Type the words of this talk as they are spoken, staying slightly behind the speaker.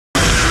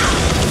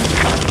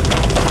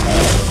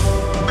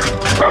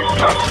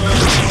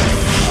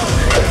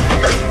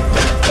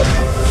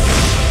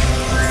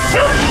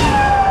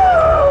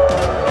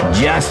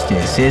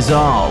Justice is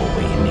all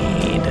we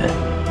need.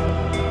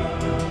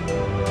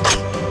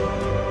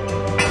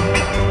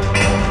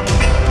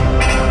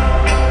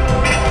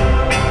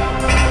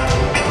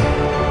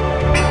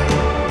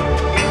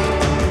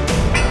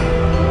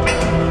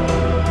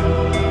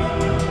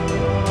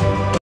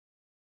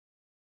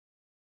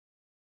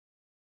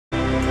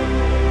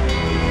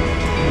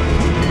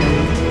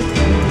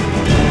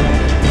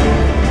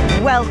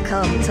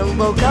 Welcome to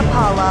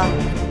Lokapala.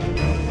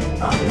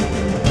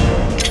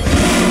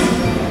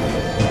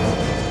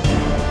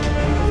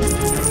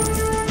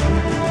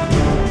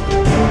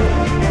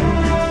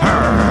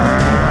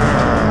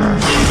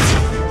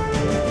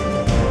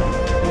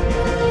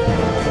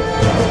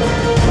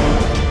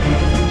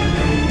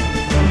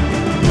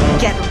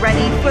 Get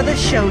ready for the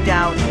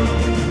showdown.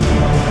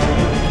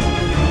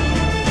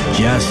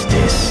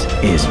 Justice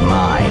is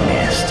my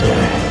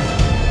master.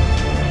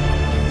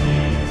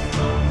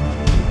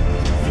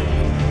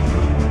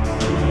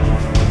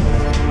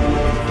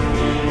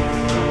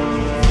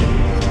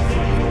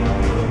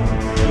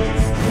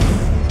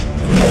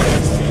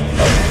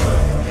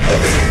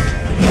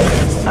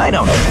 I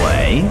don't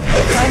play.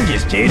 I'm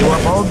just here to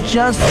uphold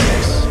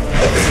justice.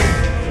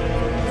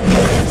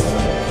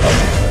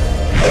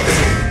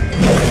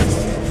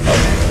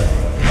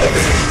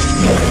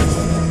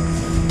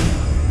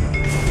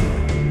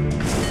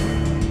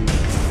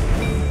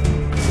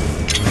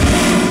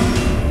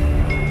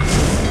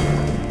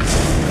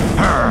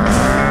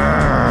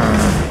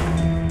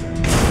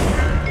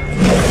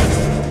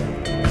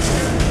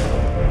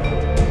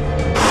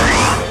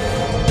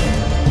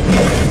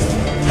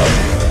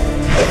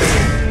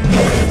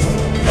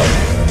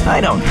 I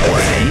don't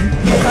play.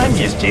 I'm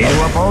just here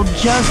to uphold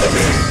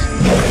justice.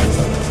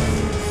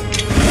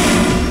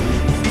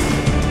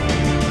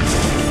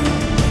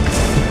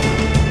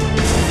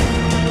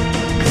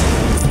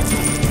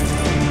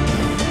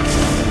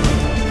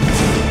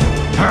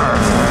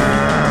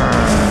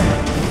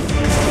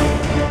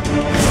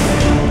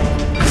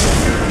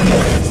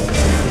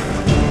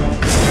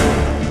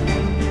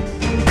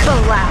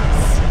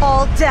 Collapse.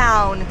 All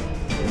down.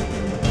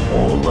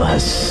 All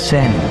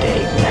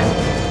ascending.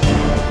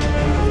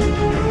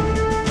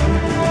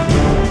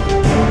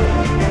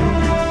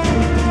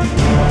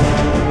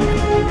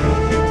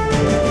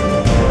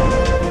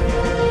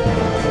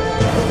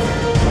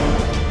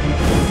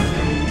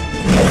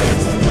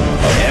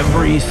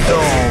 Every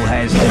soul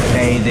has to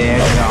pay their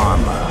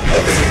karma.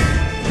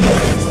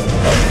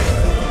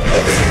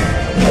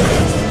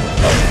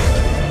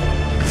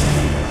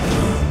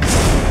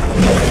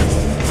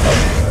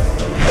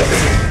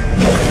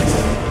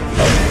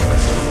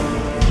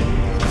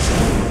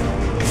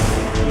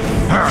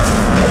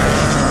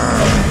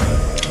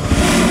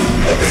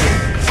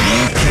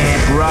 You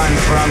can't run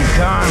from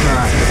karma.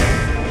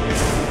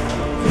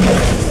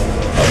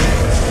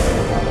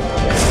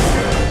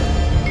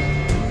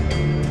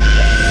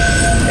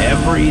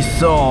 Every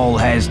soul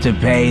has to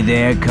pay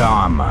their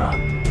karma.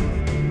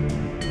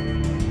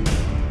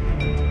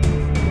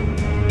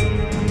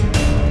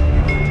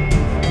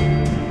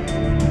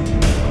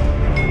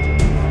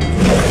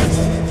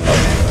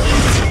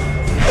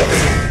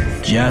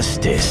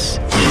 Justice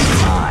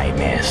is my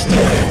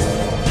master.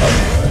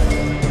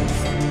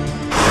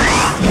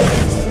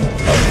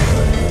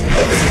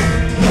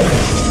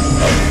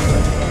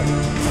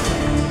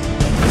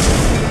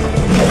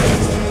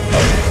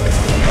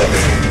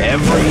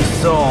 Every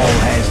soul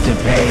has to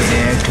pay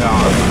their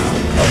karma.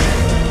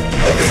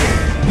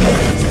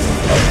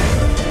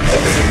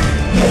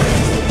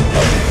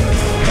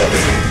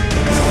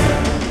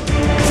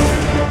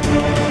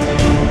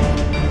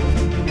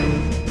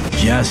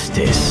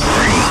 Justice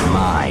is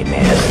my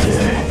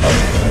master.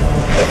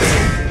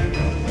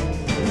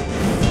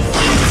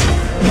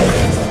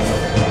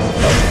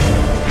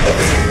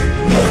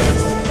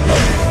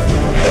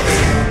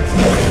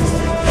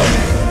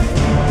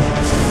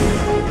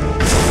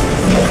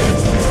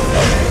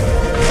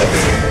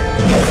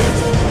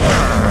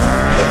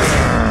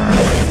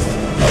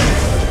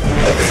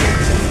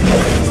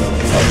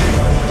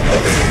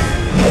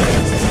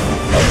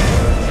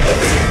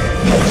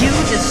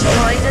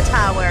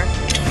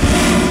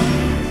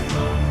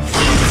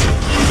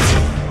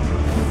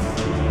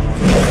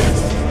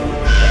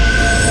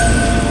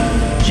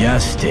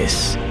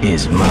 Justice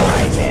is my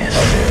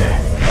master.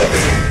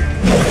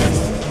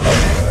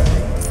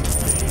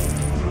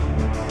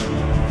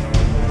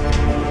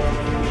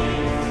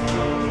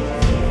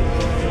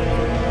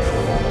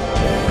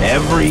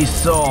 Every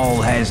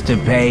soul has to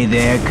pay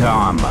their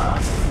karma.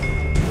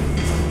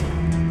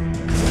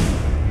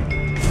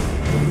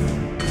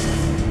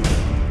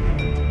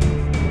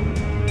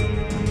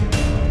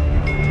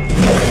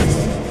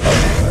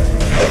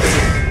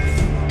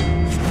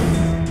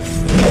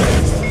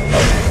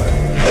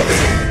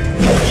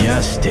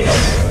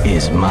 Justice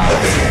is my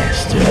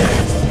master.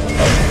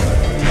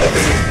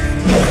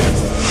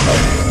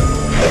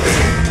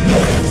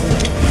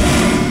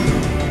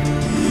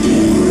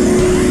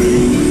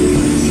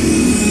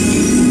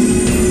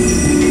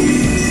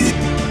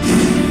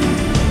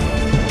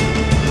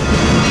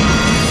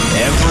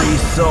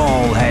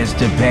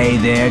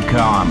 their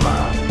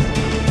karma.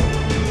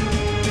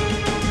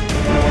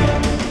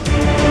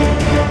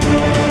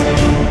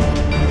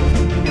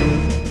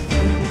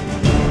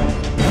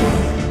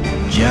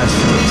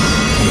 Justice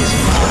is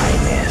my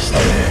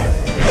master.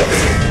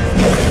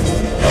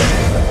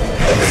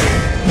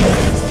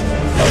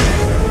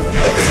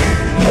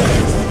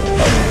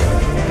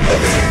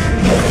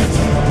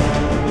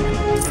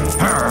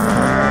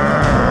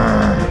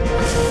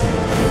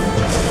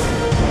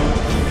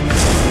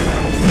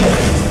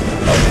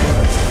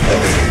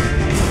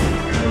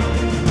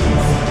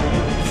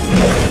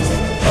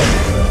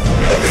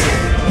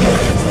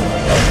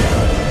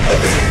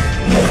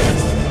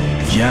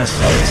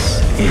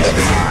 Justice is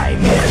my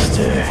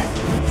master.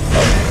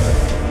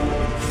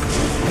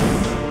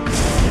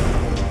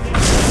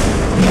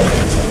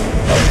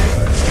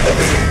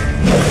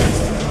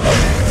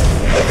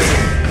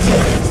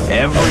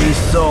 Every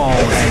soul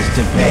has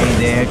to pay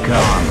their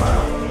karma.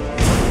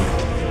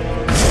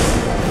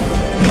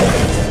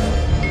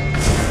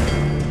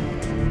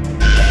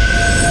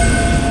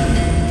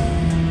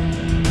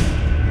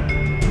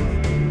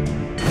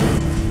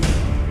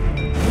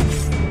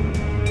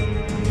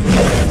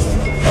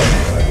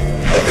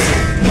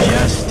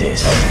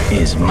 Justice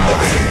is my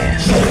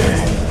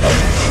master.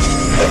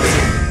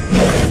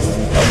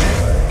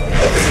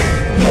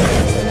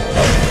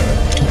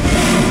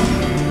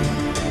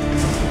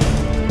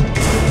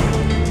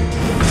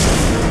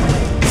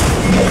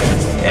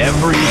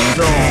 Every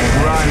soul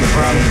run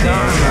from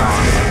karma.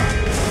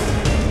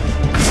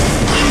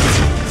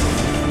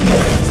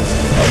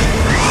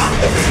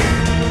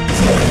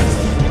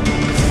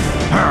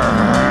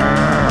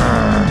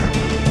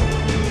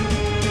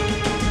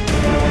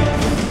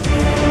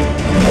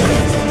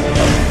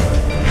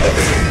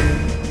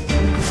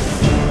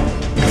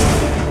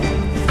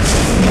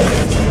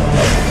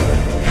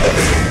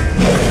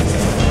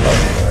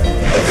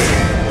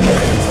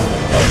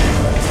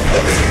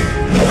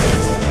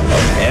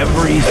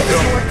 Every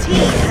soul. Your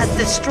team has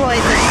destroyed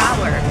the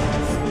tower.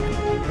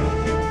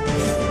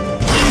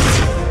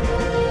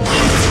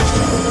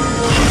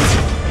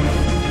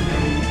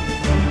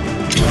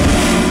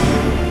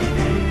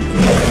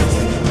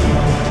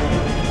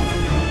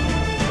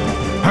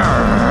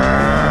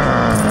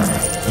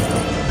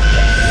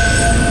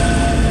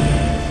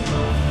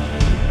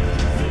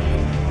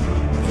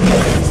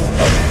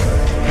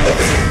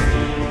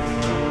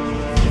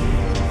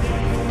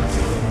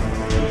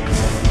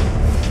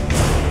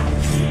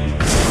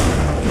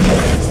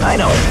 I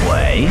don't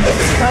play.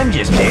 I'm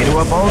just here to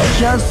uphold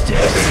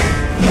justice.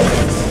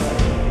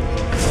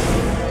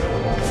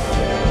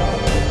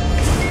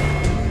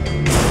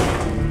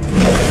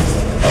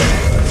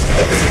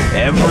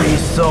 Every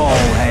soul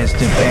has to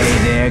pay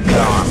their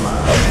karma.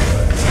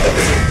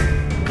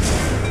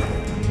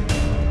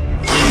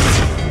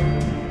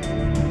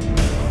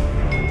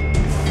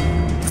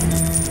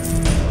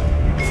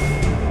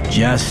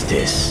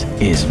 Justice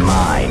is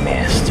my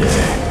master.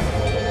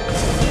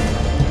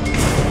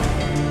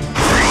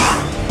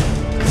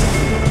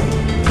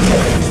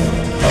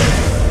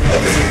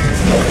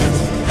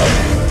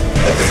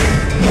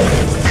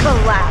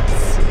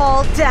 Collapse.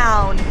 Fall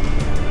down.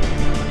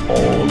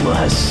 All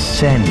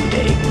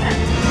ascending.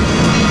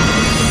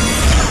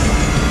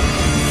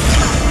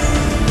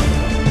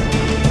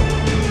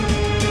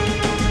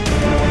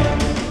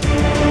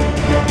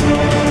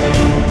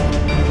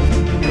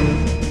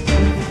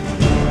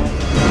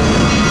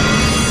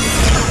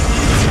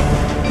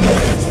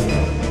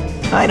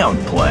 I don't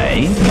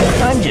play.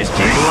 I'm just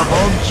here to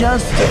uphold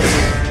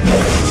justice.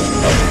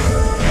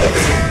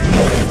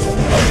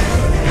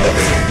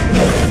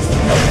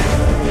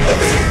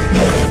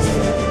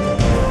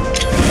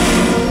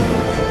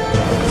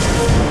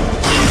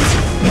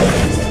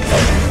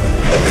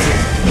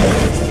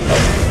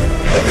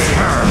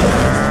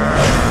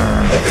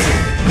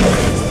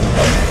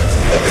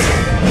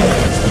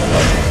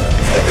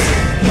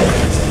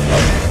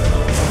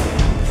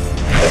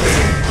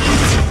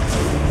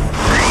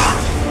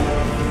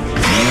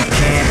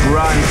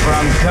 Run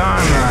from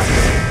karma.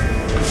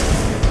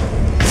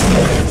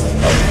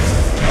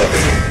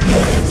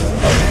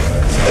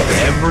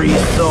 Every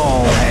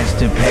soul has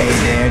to pay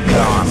their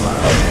karma.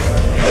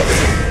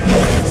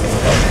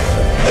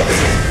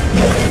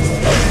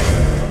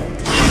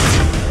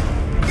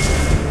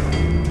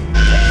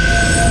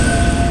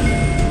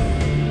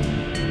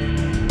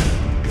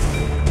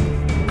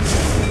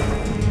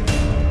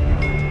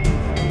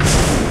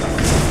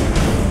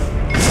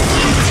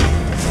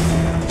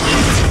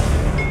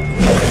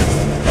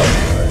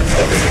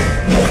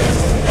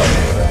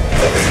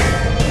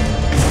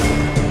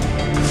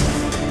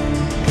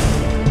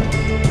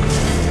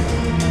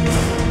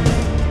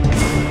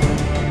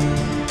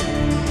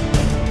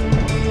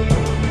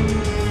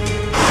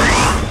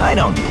 I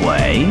don't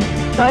play.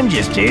 I'm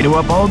just here to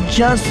uphold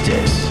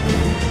justice. Your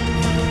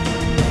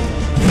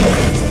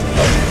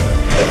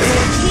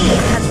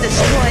team has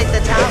destroyed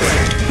the tower.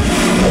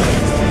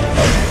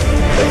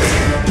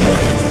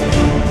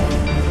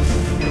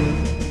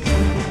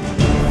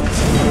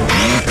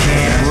 You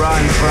can't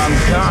run from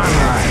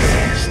karma,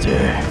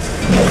 master.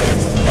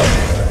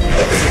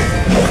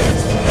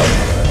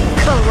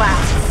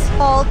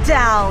 all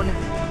down.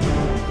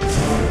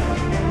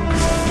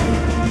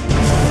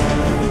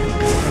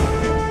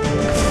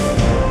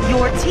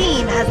 Your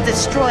team has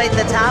destroyed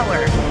the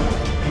tower.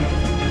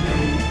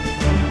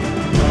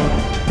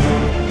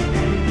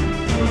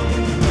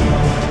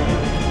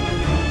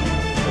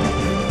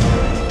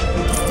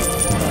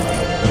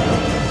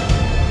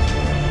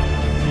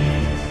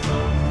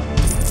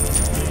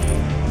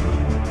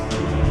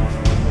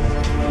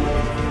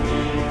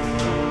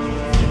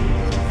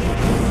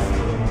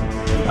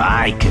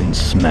 I can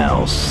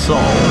smell soul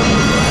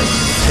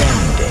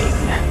ascending.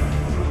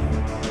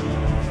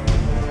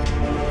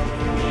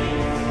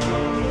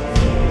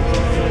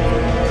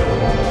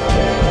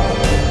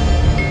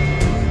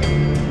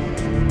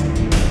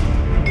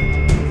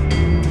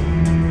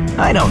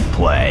 I don't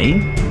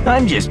play.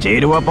 I'm just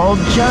here to uphold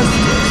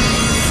justice.